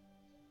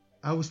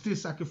 I will still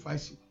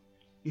sacrifice you.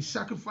 He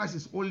sacrificed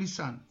his only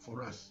son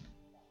for us.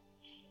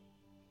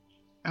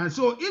 And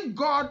so if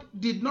God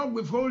did not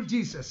withhold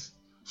Jesus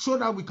so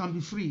that we can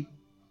be free,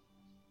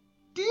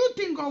 do you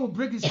think God will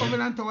break his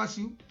covenant towards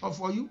you or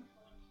for you?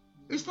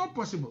 It's not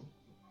possible.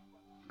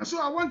 And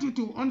so I want you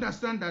to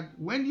understand that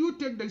when you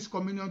take this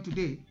communion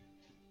today,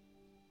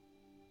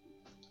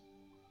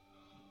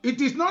 it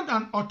is not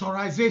an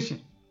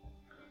authorization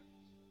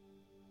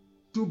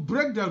to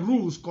break the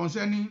rules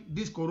concerning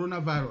this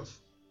coronavirus.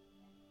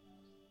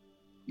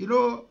 You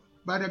know,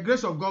 by the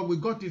grace of God, we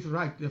got it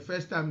right the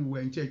first time we were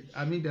in church.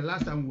 I mean, the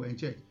last time we were in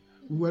church.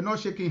 We were not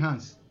shaking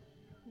hands.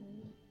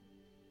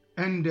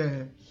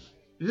 And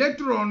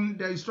later on,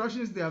 the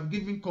instructions they have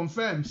given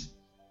confirms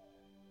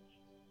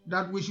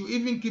that we should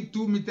even keep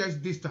 2 meters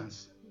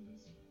distance.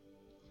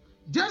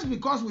 Just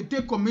because we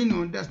take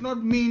communion does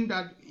not mean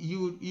that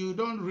you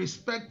don't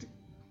respect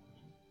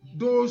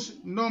those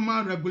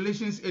normal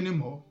regulations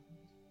anymore.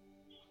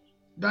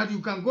 That you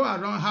can go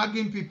around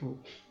hugging people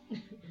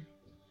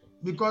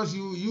because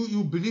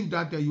you believe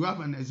that you have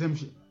an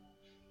exemption.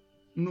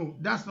 No,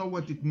 that's not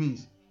what it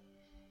means.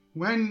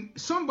 When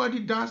somebody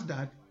does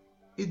that,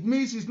 it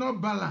means it's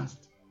not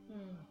balanced.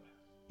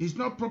 It's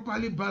not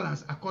properly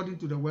balanced according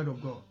to the word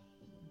of God.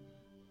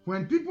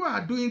 When people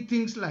are doing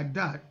things like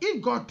that,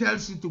 if God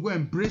tells you to go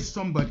embrace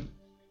somebody,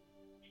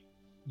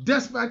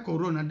 despite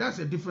corona, that's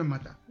a different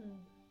matter.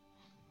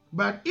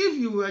 But if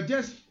you were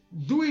just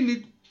doing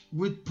it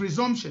with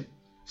presumption,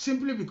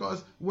 simply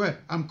because, well,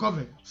 I'm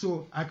covered,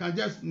 so I can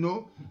just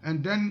know,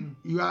 and then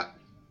you are,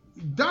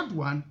 that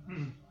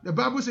one, the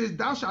Bible says,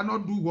 thou shalt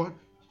not do what?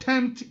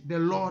 Tempt the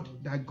Lord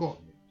thy God.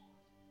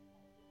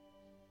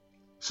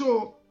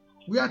 So,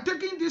 we are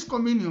taking this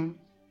communion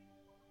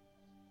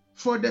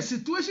for the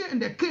situation in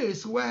the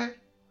case where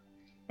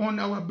on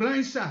our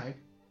blind side,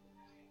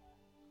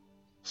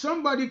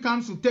 somebody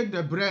comes to take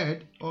the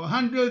bread or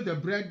handle the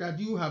bread that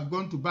you have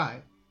gone to buy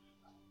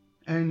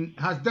and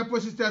has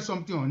deposited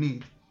something on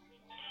it.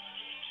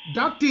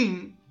 That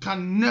thing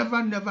can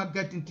never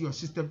get into your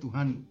system to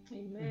handle.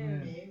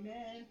 Amen.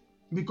 Amen.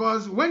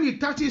 Because when it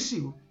touches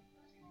you,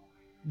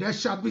 there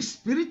shall be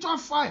spiritual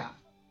fire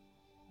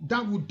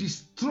that will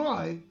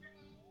destroy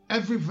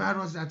every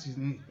virus that is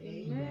in it.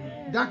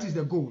 Amen. That is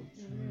the goal.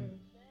 Amen.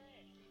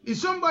 If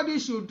somebody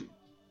should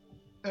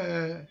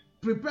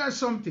prepare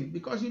something,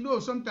 because you know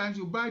sometimes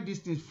you buy these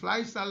things,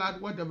 fly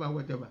salad,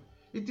 whatever.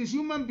 It is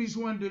human beings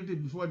who handle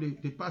it before they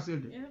pass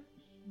it. Yeah.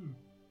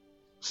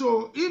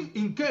 So if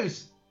in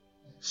case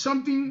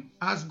something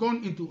has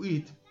gone into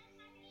it,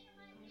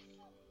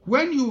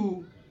 when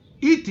you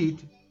eat it,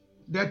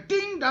 the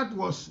thing that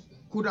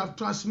could have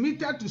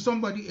transmitted to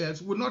somebody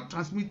else will not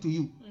transmit to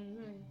you.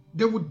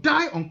 They will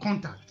die on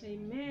contact.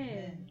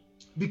 Amen.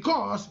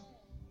 Because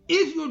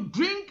if you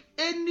drink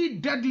any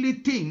deadly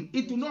thing,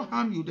 it will not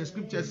harm you, the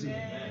scripture says.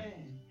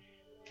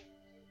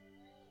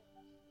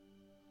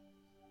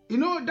 You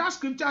know, that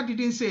scripture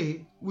didn't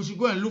say we should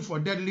go and look for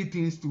deadly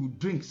things to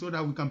drink so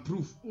that we can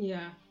prove.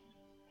 Yeah.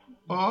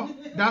 Or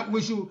that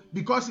we should,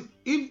 because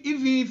even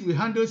if we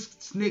handle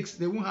snakes,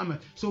 they won't harm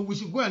us. So we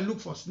should go and look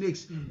for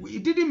snakes.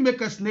 It didn't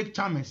make us snake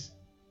charmers.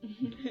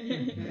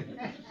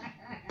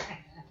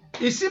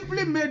 It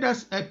simply made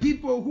us a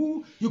people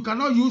who you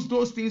cannot use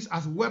those things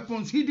as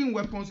weapons, hidden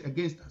weapons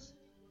against us.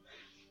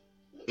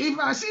 If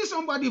I see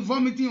somebody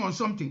vomiting on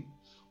something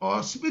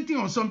or spitting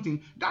on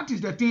something, that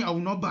is the thing I will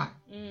not buy.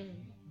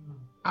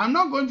 I'm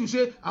not going to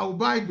say I will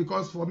buy it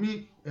because for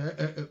me,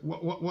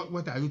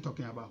 what are you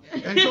talking about?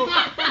 And so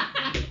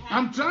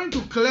I'm trying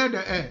to clear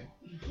the air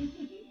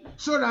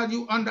so that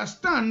you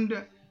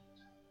understand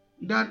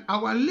that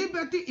our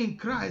liberty in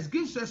Christ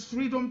gives us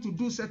freedom to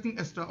do certain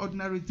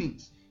extraordinary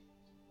things.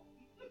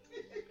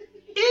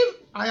 If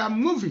I am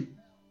moving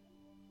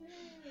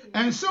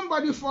and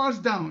somebody falls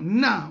down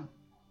now,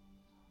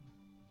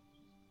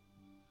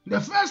 the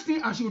first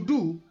thing I should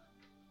do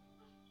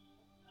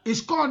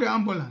is call the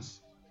ambulance.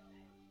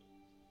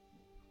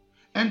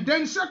 And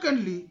then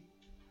secondly,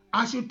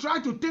 I should try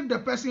to take the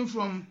person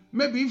from,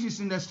 maybe if he's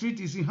in the street,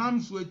 he's in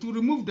harm's way, to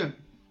remove them.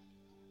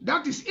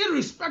 That is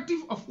irrespective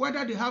of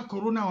whether they have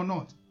corona or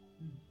not.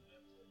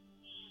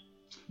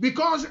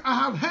 Because I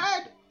have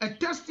heard a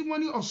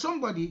testimony of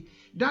somebody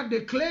that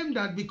they claim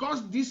that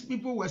because these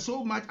people were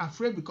so much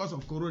afraid because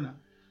of corona,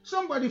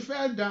 somebody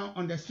fell down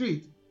on the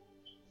street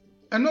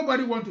and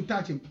nobody wanted to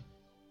touch him.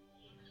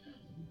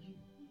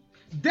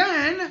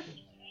 Then,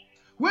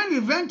 when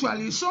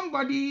eventually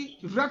somebody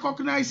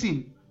recognized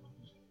him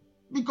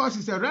because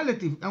he's a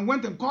relative and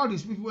went and called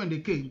his people when they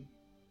came,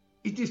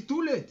 it is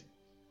too late.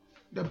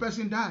 The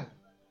person died.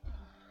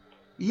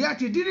 Yet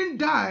he didn't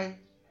die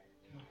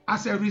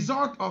as a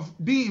result of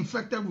being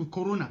infected with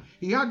corona.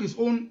 He had his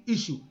own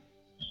issue.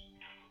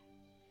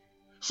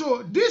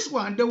 So this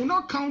one, they will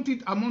not count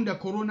it among the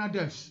corona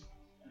deaths.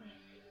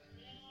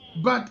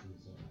 But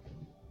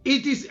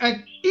it is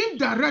an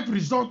indirect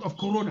result of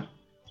corona.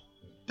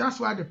 That's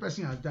why the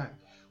person has died.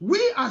 We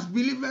as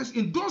believers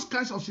in those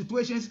kinds of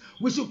situations,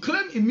 we should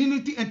claim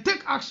immunity and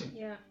take action.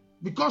 Yeah.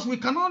 Because we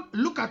cannot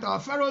look at our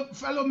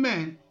fellow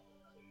men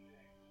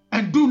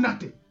and do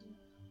nothing.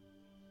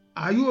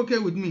 Are you okay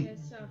with me? Yes,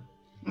 sir.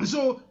 And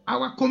so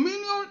our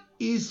communion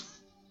is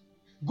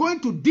going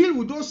to deal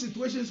with those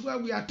situations where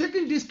we are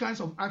taking these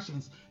kinds of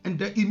actions and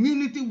the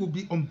immunity will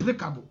be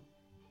unbreakable.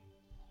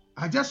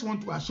 I just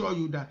want to assure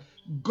you that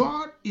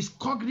God is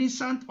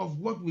cognizant of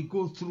what we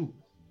go through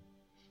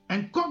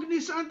and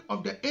cognizant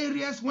of the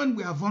areas when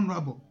we are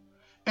vulnerable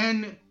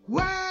and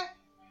where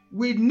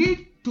we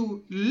need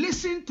to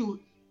listen to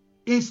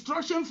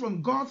instruction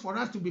from God for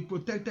us to be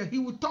protected. He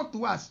will talk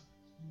to us.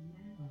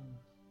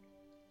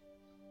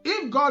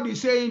 If God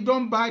is saying,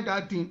 don't buy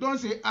that thing, don't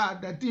say,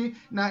 that thing,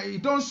 now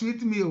it don't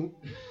suit me.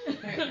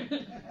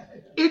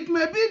 It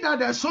may be that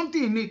there's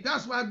something in it.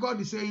 That's why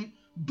God is saying,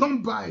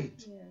 don't buy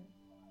it. Yeah.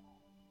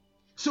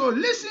 So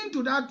listen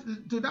to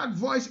that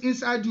voice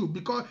inside you,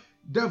 because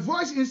the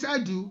voice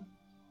inside you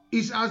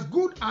is as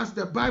good as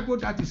the Bible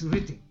that is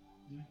written.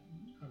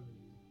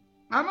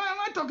 Am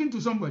I talking to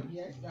somebody?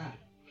 Yes, sir.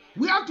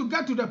 We have to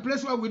get to the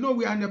place where we know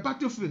we are in a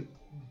battlefield.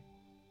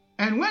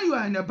 And when you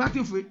are in a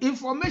battlefield,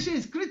 information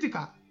is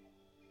critical.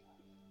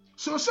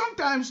 So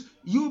sometimes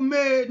you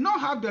may not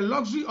have the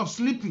luxury of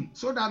sleeping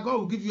so that God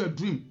will give you a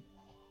dream.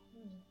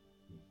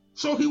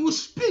 So he will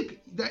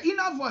speak, the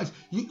inner voice.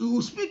 He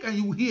will speak and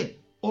you will hear.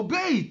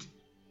 Obey it.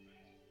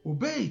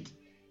 Obey it.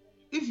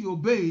 If you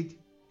obey it,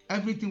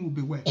 everything will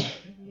be well.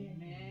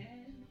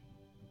 Amen.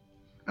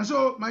 And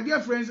so, my dear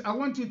friends, I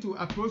want you to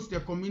approach the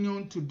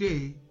communion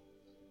today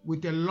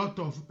with a lot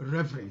of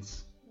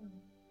reverence,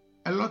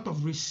 a lot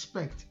of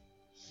respect,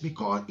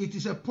 because it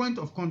is a point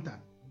of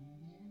contact.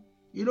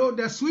 You know,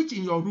 the switch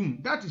in your room,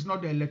 that is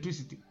not the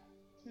electricity.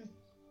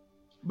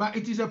 But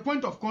it is a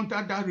point of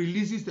contact that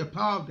releases the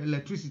power of the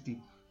electricity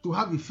to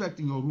have effect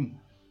in your room.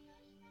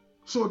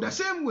 So the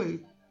same way,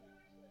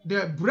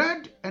 the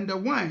bread and the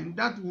wine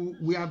that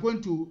we are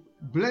going to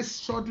bless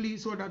shortly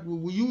so that we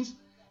will use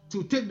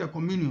to take the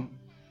communion,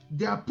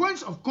 they are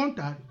points of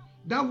contact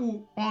that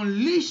will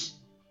unleash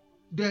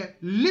the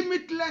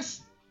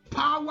limitless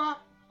power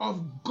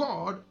of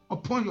God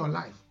upon your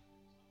life,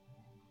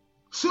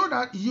 so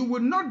that you will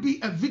not be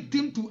a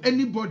victim to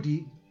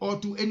anybody or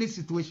to any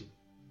situation.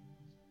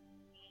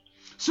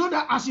 So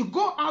that as you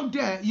go out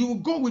there, you will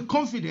go with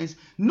confidence,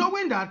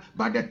 knowing that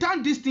by the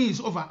time this thing is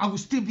over, I will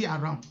still be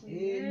around.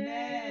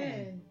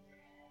 Amen.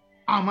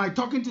 Am I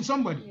talking to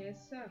somebody? Yes,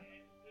 sir.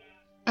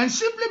 And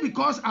simply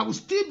because I will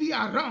still be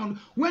around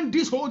when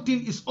this whole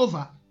thing is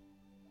over,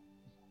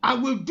 I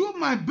will do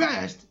my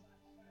best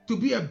to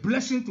be a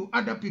blessing to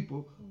other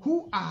people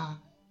who are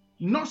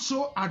not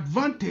so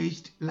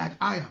advantaged like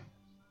I am.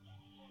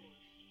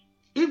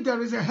 If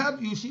there is a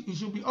help you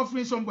should be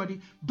offering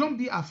somebody, don't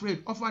be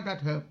afraid. Offer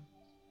that help.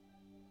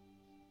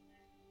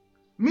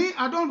 Me,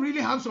 I don't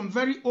really have some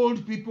very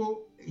old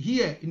people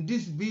here in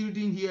this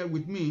building here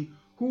with me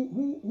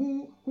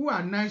who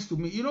are nice to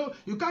me. You know,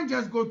 you can't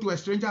just go to a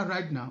stranger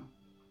right now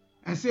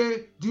and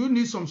say, do you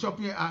need some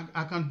shopping?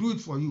 I can do it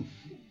for you.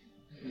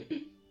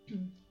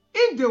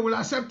 If they will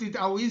accept it,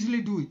 I will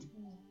easily do it.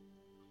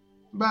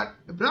 But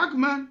a black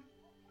man,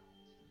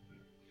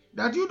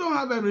 that you don't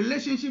have a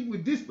relationship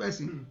with this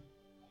person,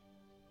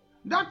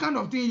 that kind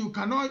of thing you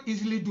cannot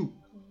easily do.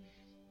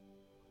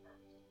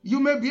 You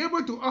may be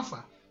able to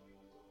offer,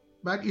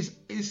 but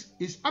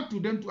it's up to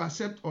them to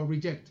accept or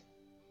reject.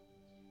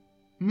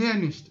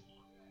 Meanished.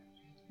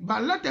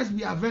 But let us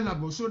be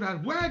available so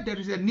that where there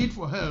is a need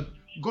for help,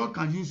 God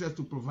can use us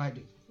to provide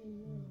it.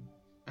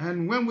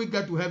 And when we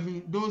get to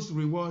heaven, those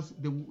rewards,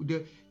 we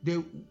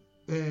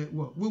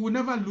will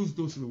never lose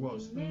those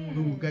rewards. Amen.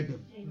 We will get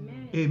them.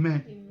 Amen.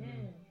 Amen.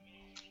 Amen.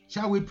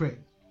 Shall we pray?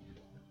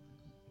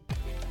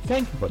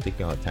 Thank you for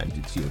taking our time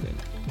to tune in.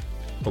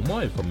 For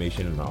more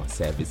information on our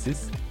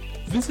services,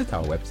 visit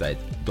our website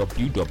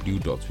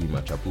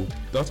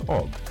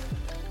www.wemachapel.org.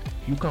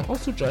 You can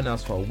also join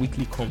us for our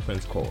weekly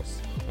conference calls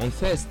on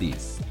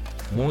Thursdays.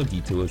 More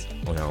details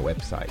on our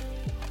website.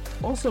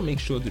 Also make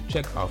sure to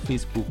check our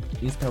Facebook,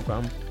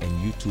 Instagram, and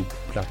YouTube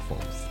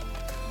platforms.